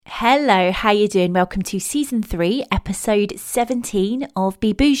Hello, how you doing? Welcome to Season 3, Episode 17 of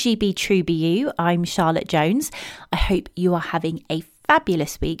Be Bougie, Be True, Be You. I'm Charlotte Jones. I hope you are having a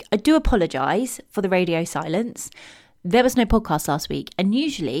fabulous week. I do apologise for the radio silence. There was no podcast last week, and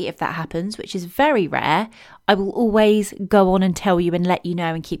usually if that happens, which is very rare, I will always go on and tell you and let you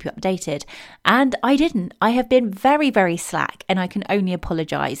know and keep you updated. And I didn't. I have been very, very slack, and I can only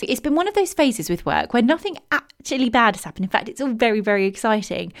apologise. It's been one of those phases with work where nothing actually bad has happened. In fact, it's all very, very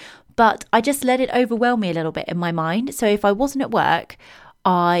exciting. But I just let it overwhelm me a little bit in my mind. So if I wasn't at work,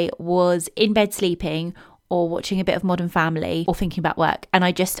 I was in bed sleeping or watching a bit of Modern Family or thinking about work. And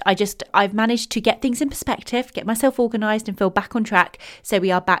I've managed to get things in perspective, get myself organised and feel back on track. So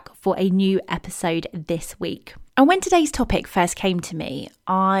we are back for a new episode this week. And when today's topic first came to me,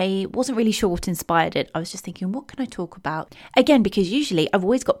 I wasn't really sure what inspired it. I was just thinking, what can I talk about? Again, because usually I've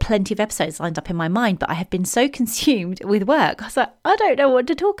always got plenty of episodes lined up in my mind, but I have been so consumed with work. I was like, I don't know what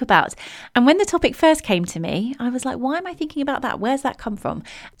to talk about. And when the topic first came to me, I was like, why am I thinking about that? Where's that come from?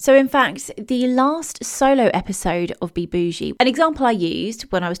 So in fact, the last solo episode of Be Bougie, an example I used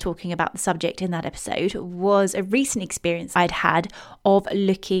when I was talking about the subject in that episode was a recent experience I'd had of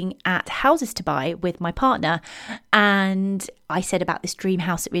looking at houses to buy with my partner. And I said about this dream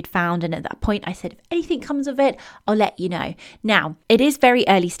house that we'd found. And at that point, I said, if anything comes of it, I'll let you know. Now, it is very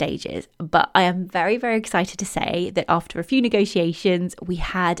early stages, but I am very, very excited to say that after a few negotiations, we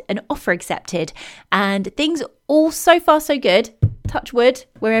had an offer accepted and things all so far so good. Touch wood,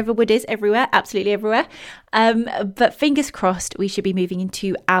 wherever wood is, everywhere, absolutely everywhere. But fingers crossed, we should be moving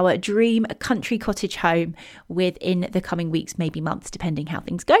into our dream country cottage home within the coming weeks, maybe months, depending how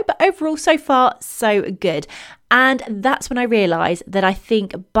things go. But overall, so far, so good. And that's when I realised that I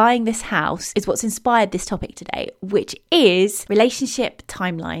think buying this house is what's inspired this topic today, which is relationship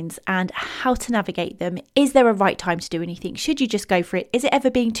timelines and how to navigate them. Is there a right time to do anything? Should you just go for it? Is it ever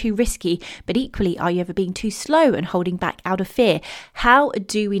being too risky? But equally, are you ever being too slow and holding back out of fear? How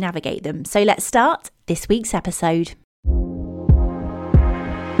do we navigate them? So let's start this week's episode.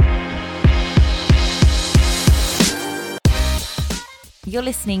 You're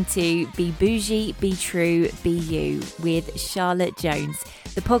listening to Be Bougie, Be True, Be You with Charlotte Jones,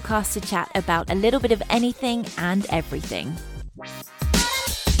 the podcast to chat about a little bit of anything and everything.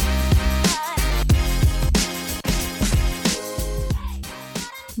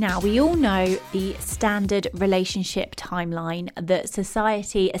 Now, we all know the standard relationship timeline that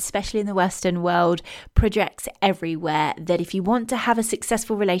society, especially in the Western world, projects everywhere, that if you want to have a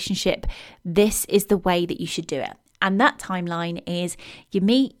successful relationship, this is the way that you should do it. And that timeline is you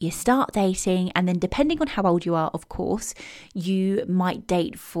meet, you start dating, and then depending on how old you are, of course, you might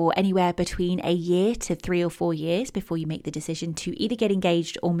date for anywhere between a year to 3 or 4 years before you make the decision to either get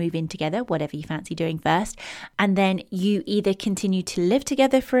engaged or move in together, whatever you fancy doing first. And then you either continue to live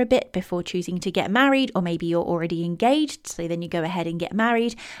together for a bit before choosing to get married, or maybe you're already engaged, so then you go ahead and get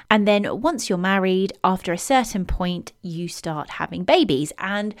married. And then once you're married, after a certain point, you start having babies.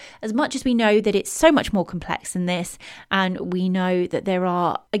 And as much as we know that it's so much more complex than this, and we know that there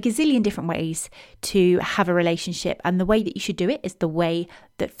are a gazillion different ways to have a relationship, and the way that you should do it is the way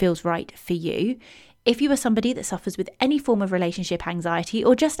that feels right for you. If you are somebody that suffers with any form of relationship anxiety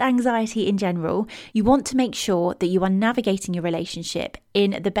or just anxiety in general, you want to make sure that you are navigating your relationship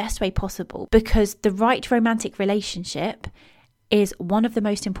in the best way possible, because the right romantic relationship is one of the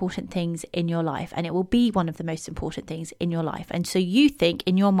most important things in your life, and it will be one of the most important things in your life. And so you think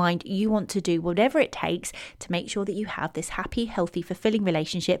in your mind you want to do whatever it takes to make sure that you have this happy, healthy, fulfilling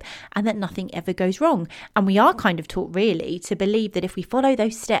relationship and that nothing ever goes wrong. And we are kind of taught really to believe that if we follow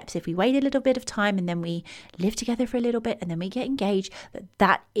those steps, if we wait a little bit of time and then we live together for a little bit and then we get engaged,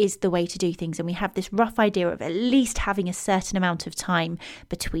 that is the way to do things. And we have this rough idea of at least having a certain amount of time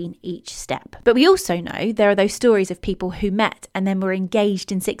between each step. But we also know there are those stories of people who met and then were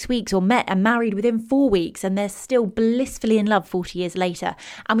engaged in 6 weeks, or met and married within 4 weeks, and they're still blissfully in love 40 years later.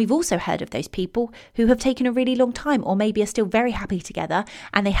 And we've also heard of those people who have taken a really long time, or maybe are still very happy together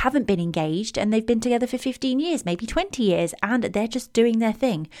and they haven't been engaged and they've been together for 15 years, maybe 20 years, and they're just doing their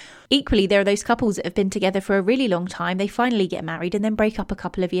thing. Equally, there are those couples that have been together for a really long time, they finally get married and then break up a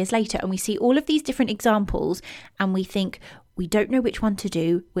couple of years later. And we see all of these different examples and we think, we don't know which one to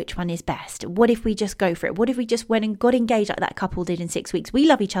do, which one is best. What if we just go for it? What if we just went and got engaged like that couple did in 6 weeks? We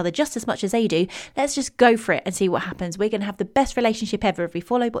love each other just as much as they do. Let's just go for it and see what happens. We're going to have the best relationship ever if we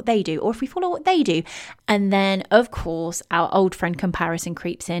follow what they do, or if we follow what they do. And then, of course, our old friend comparison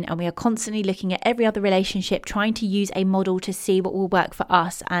creeps in, and we are constantly looking at every other relationship, trying to use a model to see what will work for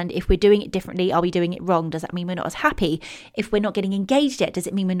us. And if we're doing it differently, are we doing it wrong? Does that mean we're not as happy? If we're not getting engaged yet, does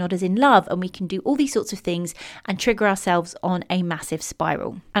it mean we're not as in love? And we can do all these sorts of things and trigger ourselves on a massive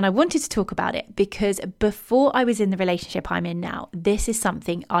spiral. And I wanted to talk about it because before I was in the relationship I'm in now, this is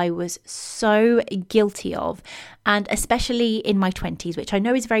something I was so guilty of. And especially in my 20s, which I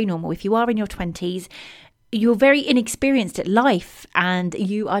know is very normal. If you are in your 20s, you're very inexperienced at life and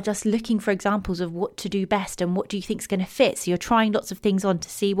you are just looking for examples of what to do best and what do you think is going to fit. So you're trying lots of things on to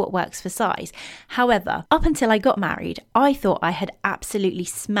see what works for size. However, up until I got married, I thought I had absolutely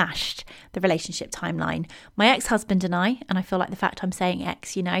smashed the relationship timeline. My ex-husband and I feel like the fact I'm saying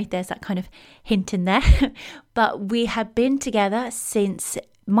ex, there's that kind of hint in there, but we had been together since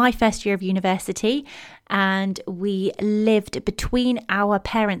my first year of university, and we lived between our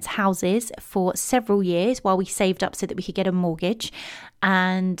parents' houses for several years while we saved up so that we could get a mortgage,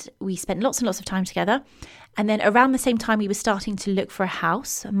 and we spent lots and lots of time together. And then around the same time we were starting to look for a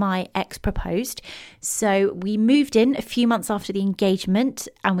house, my ex proposed. So we moved in a few months after the engagement,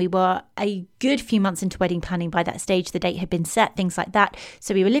 and we were a good few months into wedding planning by that stage. The date had been set, things like that.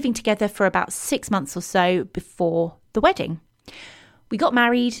 So we were living together for about 6 months or so before the wedding. We got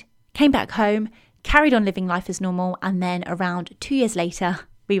married, came back home, carried on living life as normal, and then around 2 years later,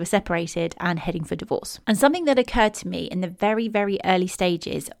 we were separated and heading for divorce. And something that occurred to me in the very, very early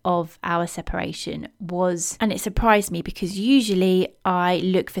stages of our separation was, and it surprised me because usually I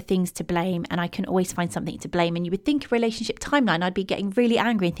look for things to blame and I can always find something to blame. And you would think a relationship timeline, I'd be getting really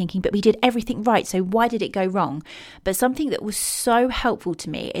angry and thinking, but we did everything right, so why did it go wrong? But something that was so helpful to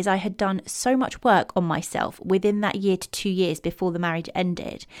me is I had done so much work on myself within that year to 2 years before the marriage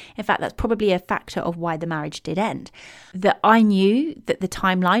ended. In fact, that's probably a factor of why the marriage did end. That I knew that the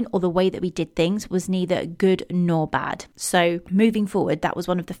timeline or the way that we did things was neither good nor bad. So moving forward, that was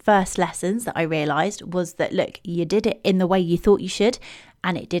one of the first lessons that I realized was that, look, you did it in the way you thought you should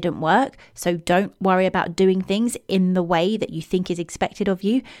and it didn't work. So don't worry about doing things in the way that you think is expected of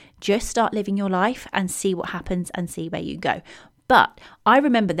you. Just start living your life and see what happens and see where you go. But I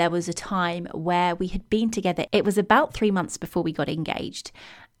remember there was a time where we had been together. It was about 3 months before we got engaged.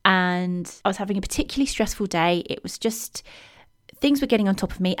 And I was having a particularly stressful day. It was just, things were getting on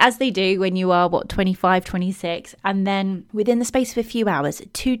top of me, as they do when you are, 25, 26. And then within the space of a few hours,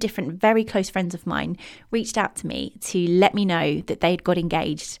 2 different very close friends of mine reached out to me to let me know that they'd got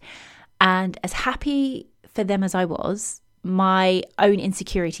engaged. And as happy for them as I was, my own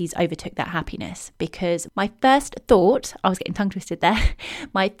insecurities overtook that happiness, because my first thought, I was getting tongue twisted there,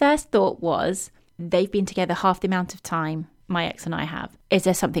 my first thought was, they've been together half the amount of time my ex and I have. Is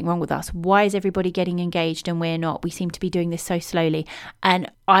there something wrong with us? Why is everybody getting engaged and we're not? We seem to be doing this so slowly. And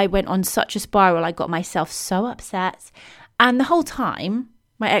I went on such a spiral. I got myself so upset. And the whole time,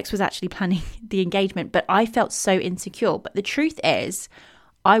 my ex was actually planning the engagement, but I felt so insecure. But the truth is,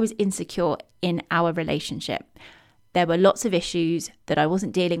 I was insecure in our relationship. There were lots of issues that I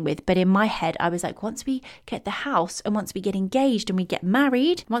wasn't dealing with, but in my head, I was like, once we get the house and once we get engaged and we get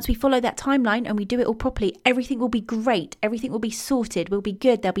married, once we follow that timeline and we do it all properly, everything will be great. Everything will be sorted. We'll be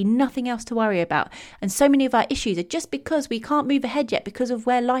good. There'll be nothing else to worry about. And so many of our issues are just because we can't move ahead yet because of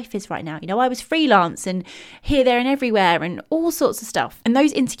where life is right now. I was freelance and here, there and everywhere and all sorts of stuff. And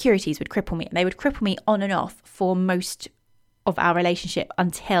those insecurities would cripple me. They would cripple me on and off for most of our relationship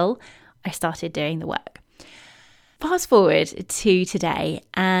until I started doing the work. Fast forward to today,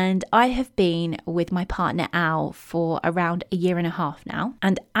 and I have been with my partner Al for around 1.5 years now,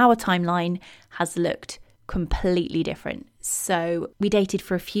 and our timeline has looked completely different. So we dated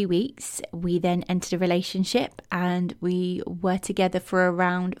for a few weeks, we then entered a relationship, and we were together for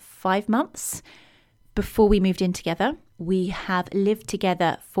around 5 months before we moved in together. We have lived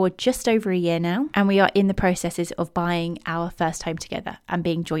together for just over a year now, and we are in the processes of buying our first home together and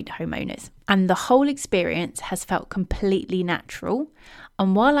being joint homeowners. And the whole experience has felt completely natural.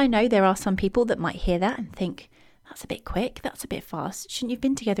 And while I know there are some people that might hear that and think, that's a bit quick, that's a bit fast. Shouldn't you have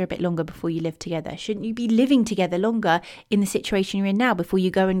been together a bit longer before you lived together? Shouldn't you be living together longer in the situation you're in now before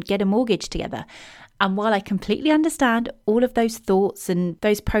you go and get a mortgage together? And while I completely understand all of those thoughts and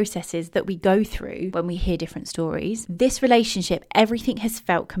those processes that we go through when we hear different stories, this relationship, everything has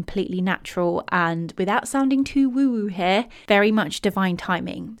felt completely natural and, without sounding too woo-woo here, very much divine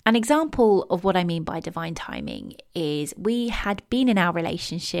timing. An example of what I mean by divine timing is we had been in our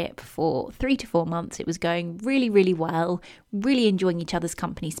relationship for 3 to 4 months. It was going really, really well, really enjoying each other's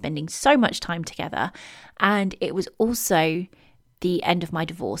company, spending so much time together. And it was also the end of my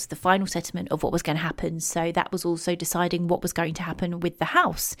divorce, the final settlement of what was going to happen. So that was also deciding what was going to happen with the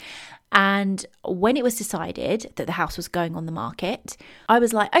house. And when it was decided that the house was going on the market, I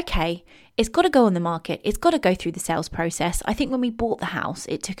was like, okay, it's got to go on the market. It's got to go through the sales process. I think when we bought the house,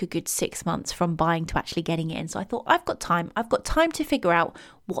 it took a good 6 months from buying to actually getting it in. So I thought, I've got time. I've got time to figure out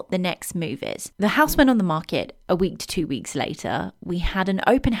what the next move is. The house went on the market a week to 2 weeks later. We had an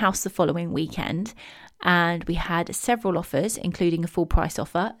open house the following weekend, and we had several offers, including a full price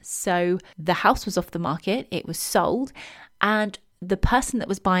offer. So the house was off the market. It was sold, and the person that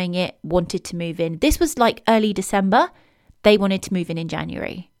was buying it wanted to move in. This was like early December. They wanted to move in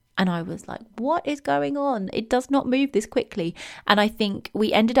January. And I was like, what is going on? It does not move this quickly. And I think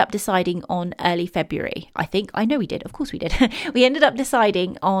we ended up deciding on early February. I know we did. Of course we did. We ended up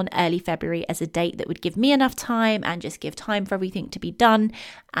deciding on early February as a date that would give me enough time and just give time for everything to be done,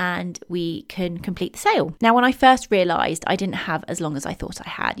 and we can complete the sale. Now, when I first realised I didn't have as long as I thought I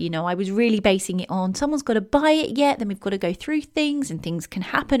had, I was really basing it on someone's got to buy it yet, then we've got to go through things and things can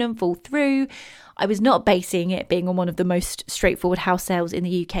happen and fall through. I was not basing it being on one of the most straightforward house sales in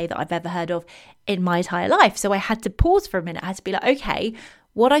the UK that I've ever heard of in my entire life. So I had to pause for a minute. I had to be like, okay,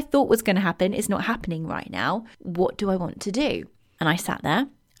 what I thought was going to happen is not happening right now. What do I want to do? And I sat there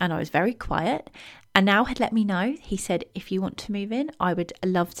and I was very quiet. And Now had let me know. He said, if you want to move in, I would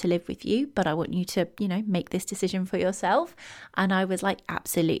love to live with you, but I want you to, make this decision for yourself. And I was like,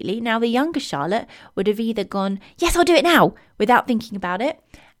 absolutely. Now, the younger Charlotte would have either gone, yes, I'll do it now, without thinking about it.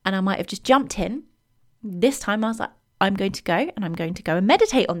 And I might have just jumped in. This time I was like, I'm going to go and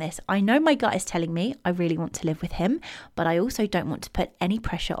meditate on this. I know my gut is telling me I really want to live with him, but I also don't want to put any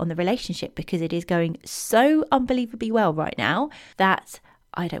pressure on the relationship because it is going so unbelievably well right now that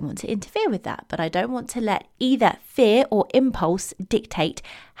I don't want to interfere with that. But I don't want to let either fear or impulse dictate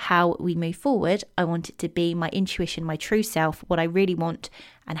how we move forward. I want it to be my intuition, my true self, what I really want,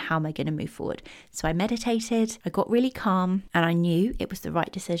 and how am I going to move forward. So I meditated, I got really calm, and I knew it was the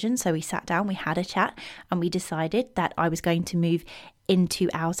right decision. So we sat down, we had a chat, and we decided that I was going to move into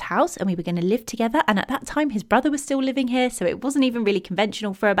our house and we were going to live together. And at that time, his brother was still living here. So it wasn't even really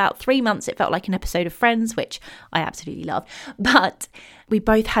conventional. For about 3 months, it felt like an episode of Friends, which I absolutely love. But we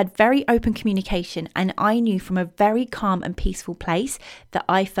both had very open communication, and I knew from a very calm and peaceful place that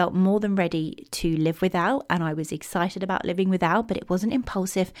I felt more than ready to live with Al, and I was excited about living with Al, but it wasn't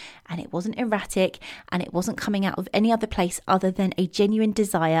impulsive and it wasn't erratic and it wasn't coming out of any other place other than a genuine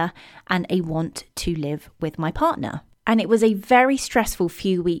desire and a want to live with my partner. And it was a very stressful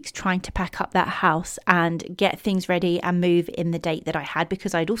few weeks trying to pack up that house and get things ready and move in the date that I had,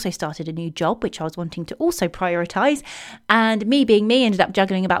 because I'd also started a new job, which I was wanting to also prioritise. And me being me, ended up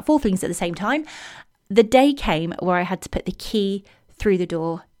juggling about 4 things at the same time. The day came where I had to put the key through the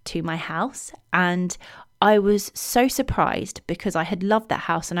door to my house, and I was so surprised because I had loved that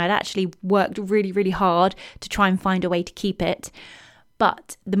house and I'd actually worked really, really hard to try and find a way to keep it.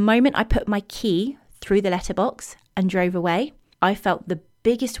 But the moment I put my key through the letterbox and drove away, I felt the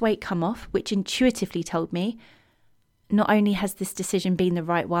biggest weight come off, which intuitively told me not only has this decision been the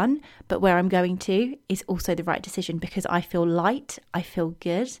right one, but where I'm going to is also the right decision, because I feel light, I feel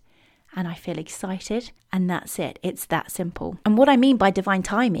good, and I feel excited, and that's it. It's that simple. And what I mean by divine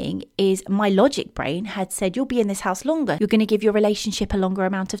timing is my logic brain had said, you'll be in this house longer. You're going to give your relationship a longer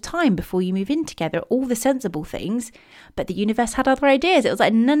amount of time before you move in together, all the sensible things. But the universe had other ideas. It was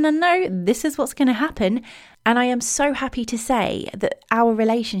like, no, this is what's going to happen. And I am so happy to say that our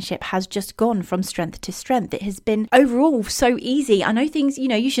relationship has just gone from strength to strength. It has been overall so easy. I know things,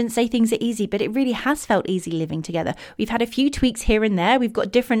 you shouldn't say things are easy, but it really has felt easy living together. We've had a few tweaks here and there. We've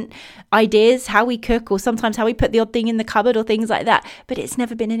got different ideas, how we cook, or sometimes how we put the odd thing in the cupboard or things like that. But it's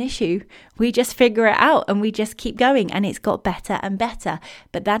never been an issue. We just figure it out and we just keep going, and it's got better and better.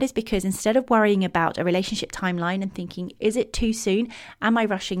 But that is because instead of worrying about a relationship timeline and thinking, is it too soon? Am I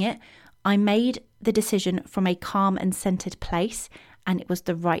rushing it? I made the decision from a calm and centered place, and it was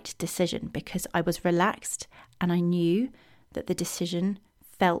the right decision because I was relaxed and I knew that the decision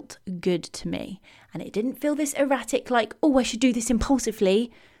felt good to me. And it didn't feel this erratic, like, oh, I should do this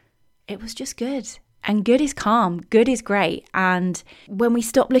impulsively. It was just good. And good is calm, good is great. And when we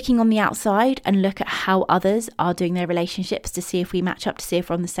stop looking on the outside and look at how others are doing their relationships to see if we match up, to see if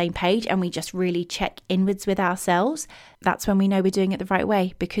we're on the same page, and we just really check inwards with ourselves, that's when we know we're doing it the right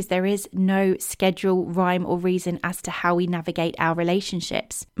way, because there is no schedule, rhyme or reason as to how we navigate our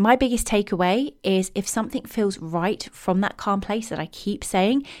relationships. My biggest takeaway is if something feels right from that calm place that I keep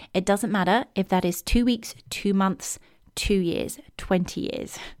saying, it doesn't matter if that is 2 weeks, 2 months, 2 years, 20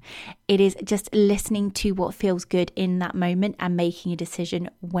 years. It is just listening to what feels good in that moment and making a decision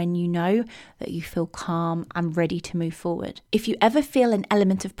when you know that you feel calm and ready to move forward. If you ever feel an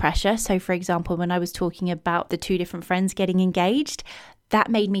element of pressure, so for example, when I was talking about the 2 different friends getting engaged, That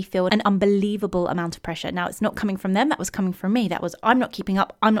made me feel an unbelievable amount of pressure. Now, it's not coming from them. That was coming from me. That was, I'm not keeping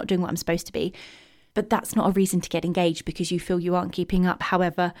up. I'm not doing what I'm supposed to be. But that's not a reason to get engaged because you feel you aren't keeping up.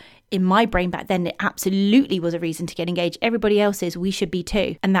 However, in my brain back then, it absolutely was a reason to get engaged. Everybody else is, we should be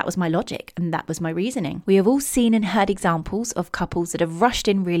too. And that was my logic and that was my reasoning. We have all seen and heard examples of couples that have rushed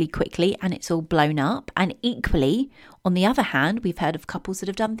in really quickly and it's all blown up. And equally, on the other hand, we've heard of couples that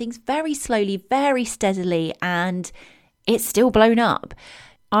have done things very slowly, very steadily, and it's still blown up.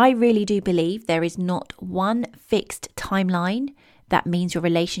 I really do believe there is not one fixed timeline that means your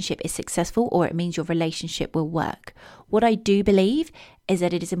relationship is successful or it means your relationship will work. What I do believe is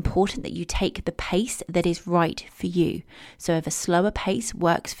that it is important that you take the pace that is right for you. So if a slower pace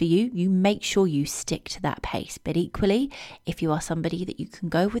works for you, you make sure you stick to that pace. But equally, if you are somebody that you can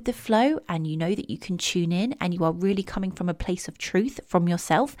go with the flow and you know that you can tune in and you are really coming from a place of truth from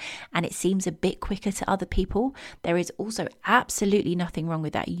yourself and it seems a bit quicker to other people, there is also absolutely nothing wrong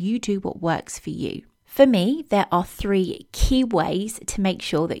with that. You do what works for you. For me, there are 3 key ways to make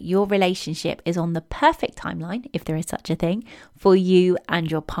sure that your relationship is on the perfect timeline, if there is such a thing, for you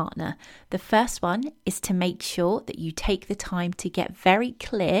and your partner. The first one is to make sure that you take the time to get very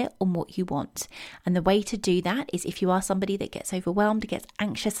clear on what you want. And the way to do that is, if you are somebody that gets overwhelmed, gets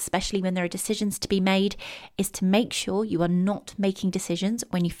anxious, especially when there are decisions to be made, is to make sure you are not making decisions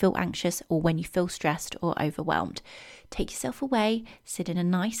when you feel anxious or when you feel stressed or overwhelmed. Take yourself away, sit in a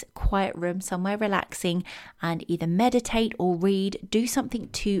nice quiet room somewhere relaxing and either meditate or read. Do something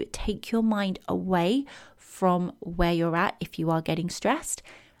to take your mind away from where you're at if you are getting stressed.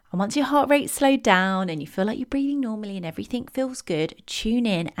 And once your heart rate slowed down and you feel like you're breathing normally and everything feels good, tune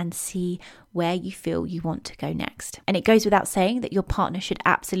in and see where you feel you want to go next. And it goes without saying that your partner should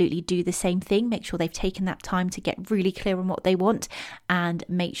absolutely do the same thing. Make sure they've taken that time to get really clear on what they want and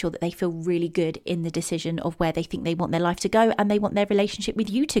make sure that they feel really good in the decision of where they think they want their life to go and they want their relationship with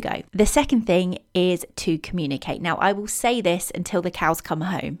you to go. The second thing is to communicate. Now, I will say this until the cows come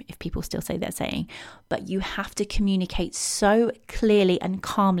home, if people still say that saying, but you have to communicate so clearly and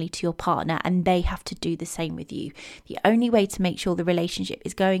calmly to your partner, and they have to do the same with you. The only way to make sure the relationship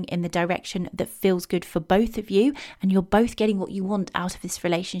is going in the direction that feels good for both of you and you're both getting what you want out of this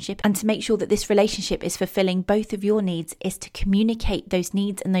relationship, and to make sure that this relationship is fulfilling both of your needs, is to communicate those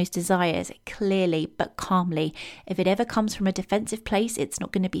needs and those desires clearly but calmly. If it ever comes from a defensive place, it's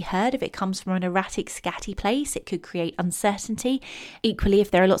not going to be heard. If it comes from an erratic, scatty place, it could create uncertainty. Equally,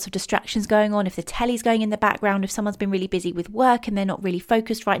 if there are lots of distractions going on, if the telly's going in the background, if someone's been really busy with work and they're not really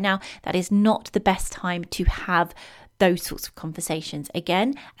focused right now, that is not the best time to have those sorts of conversations.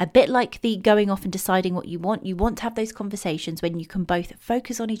 Again, a bit like the going off and deciding what you want to have those conversations when you can both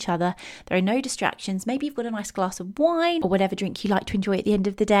focus on each other. There are no distractions. Maybe you've got a nice glass of wine or whatever drink you like to enjoy at the end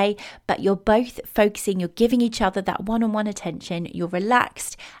of the day, but you're both focusing, you're giving each other that one-on-one attention, you're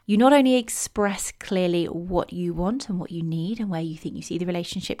relaxed. You not only express clearly what you want and what you need and where you think you see the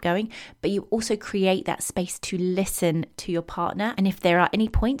relationship going, but you also create that space to listen to your partner. And if there are any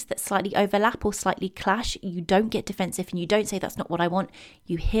points that slightly overlap or slightly clash, you don't get defensive and you don't say that's not what I want.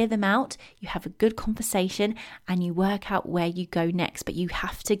 You hear them out, you have a good conversation and you work out where you go next. But you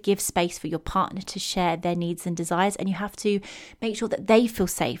have to give space for your partner to share their needs and desires, and you have to make sure that they feel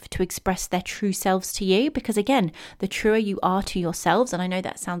safe to express their true selves to you, because again, the truer you are to yourselves, and I know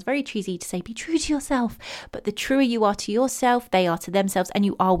that sounds very cheesy to say be true to yourself, but the truer you are to yourself, they are to themselves, and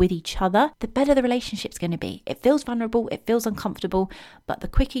you are with each other, the better the relationship's going to be. It feels vulnerable, it feels uncomfortable, but the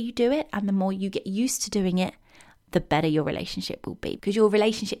quicker you do it and the more you get used to doing it, the better your relationship will be, because your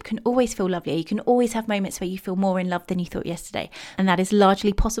relationship can always feel lovelier. You can always have moments where you feel more in love than you thought yesterday. And that is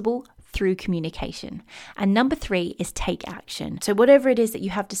largely possible through communication. And number 3 is take action. So whatever it is that you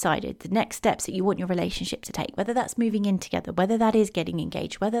have decided, the next steps that you want your relationship to take, whether that's moving in together, whether that is getting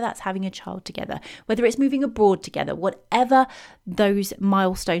engaged, whether that's having a child together, whether it's moving abroad together, whatever those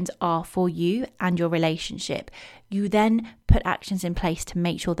milestones are for you and your relationship, you then put actions in place to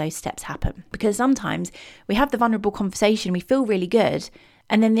make sure those steps happen. Because sometimes we have the vulnerable conversation, we feel really good,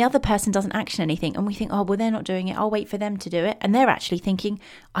 and then the other person doesn't action anything and we think, oh, well, they're not doing it, I'll wait for them to do it. And they're actually thinking,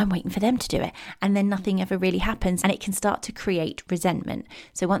 I'm waiting for them to do it. And then nothing ever really happens, and it can start to create resentment.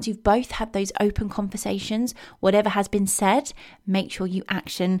 So once you've both had those open conversations, whatever has been said, make sure you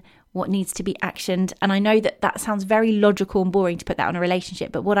action what needs to be actioned. And I know that sounds very logical and boring to put that on a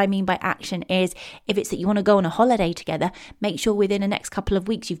relationship, but what I mean by action is if it's that you want to go on a holiday together, make sure within the next couple of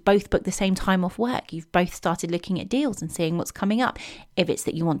weeks you've both booked the same time off work. You've both started looking at deals and seeing what's coming up. If it's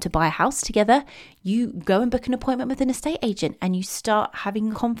that you want to buy a house together, you go and book an appointment with an estate agent and you start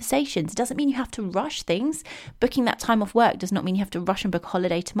having conversations. It doesn't mean you have to rush things. Booking that time off work does not mean you have to rush and book a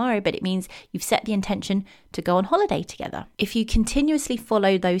holiday tomorrow, but it means you've set the intention to go on holiday together. If you continuously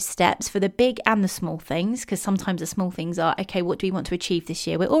follow those steps for the big and the small things, because sometimes the small things are, okay, what do we want to achieve this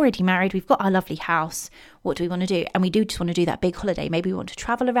year? We're already married. We've got our lovely house. What do we want to do? And we do just want to do that big holiday. Maybe we want to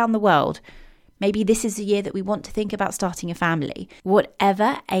travel around the world. Maybe this is the year that we want to think about starting a family.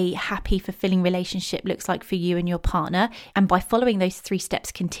 Whatever a happy, fulfilling relationship looks like for you and your partner. And by following those 3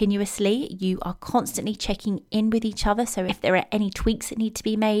 steps continuously, you are constantly checking in with each other. So if there are any tweaks that need to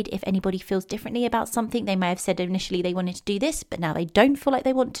be made, if anybody feels differently about something, they may have said initially they wanted to do this, but now they don't feel like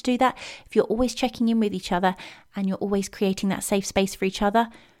they want to do that. If you're always checking in with each other and you're always creating that safe space for each other,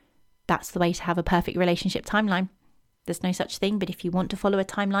 that's the way to have a perfect relationship timeline. There's no such thing, but if you want to follow a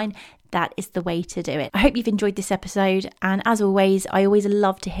timeline, that is the way to do it. I hope you've enjoyed this episode. And as always, I always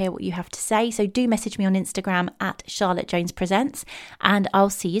love to hear what you have to say. So do message me on Instagram at Charlotte Jones Presents, and I'll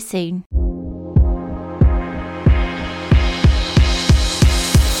see you soon.